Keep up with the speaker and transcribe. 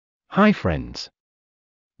Hi friends.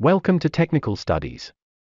 Welcome to Technical Studies.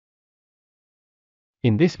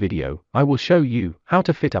 In this video, I will show you how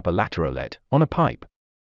to fit up a Laterolet on a pipe.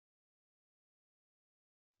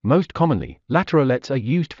 Most commonly, Laterolets are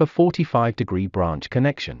used for 45-degree branch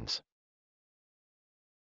connections.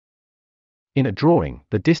 In a drawing,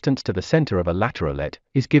 the distance to the center of a Laterolet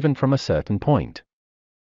is given from a certain point.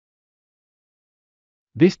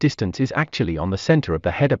 This distance is actually on the center of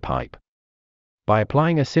the header pipe. By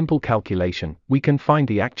applying a simple calculation, we can find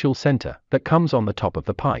the actual center that comes on the top of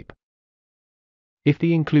the pipe. If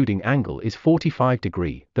the including angle is 45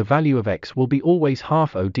 degree, the value of x will be always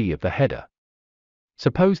half OD of the header.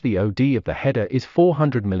 Suppose the OD of the header is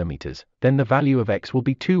 400 mm, then the value of x will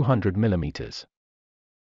be 200 mm.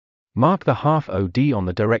 Mark the half OD on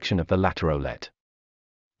the direction of the Laterolet.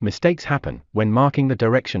 Mistakes happen when marking the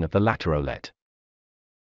direction of the Laterolet.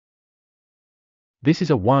 This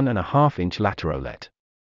is a 1.5 inch Laterolet.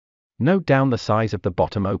 Note down the size of the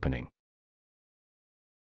bottom opening.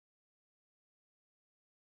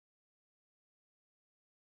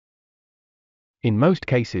 In most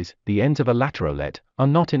cases, the ends of a Laterolet are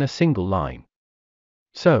not in a single line.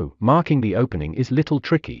 So, marking the opening is little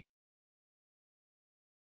tricky.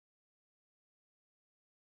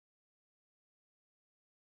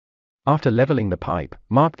 After leveling the pipe,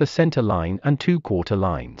 mark the center line and 2/4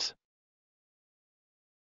 lines.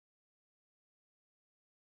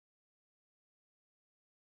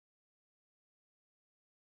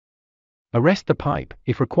 Arrest the pipe,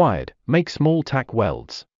 if required, make small tack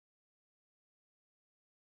welds.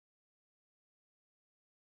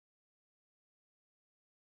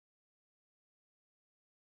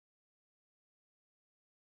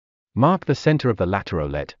 Mark the center of the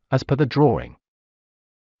Laterolet, as per the drawing.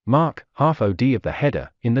 Mark half OD of the header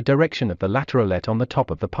in the direction of the Laterolet on the top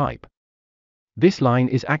of the pipe. This line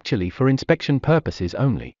is actually for inspection purposes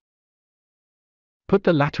only. Put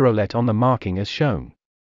the Laterolet on the marking as shown.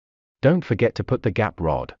 Don't forget to put the gap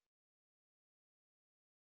rod.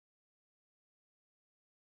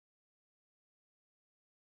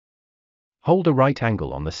 Hold a right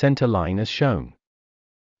angle on the center line as shown.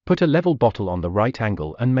 Put a level bottle on the right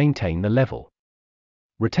angle and maintain the level.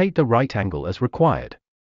 Rotate the right angle as required.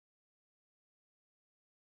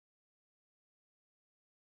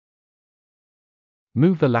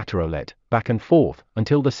 Move the Laterolet back and forth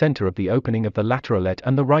until the center of the opening of the Laterolet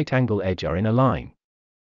and the right angle edge are in a line.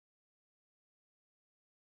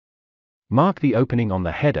 Mark the opening on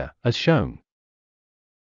the header as shown.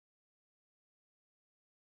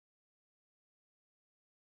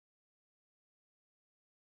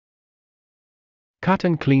 Cut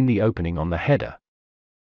and clean the opening on the header.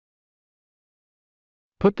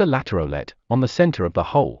 Put the Laterolet on the center of the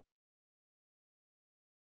hole.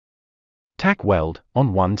 Tack weld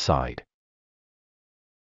on one side.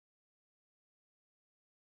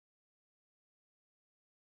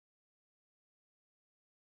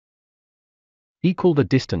 Equal the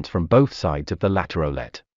distance from both sides of the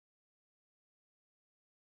Laterolet.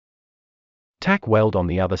 Tack weld on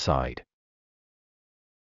the other side.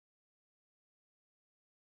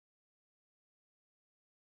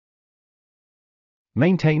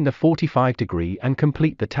 Maintain the 45 degree and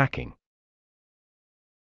complete the tacking.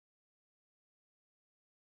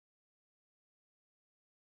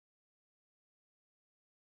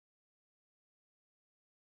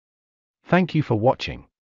 Thank you for watching.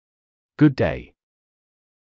 Good day.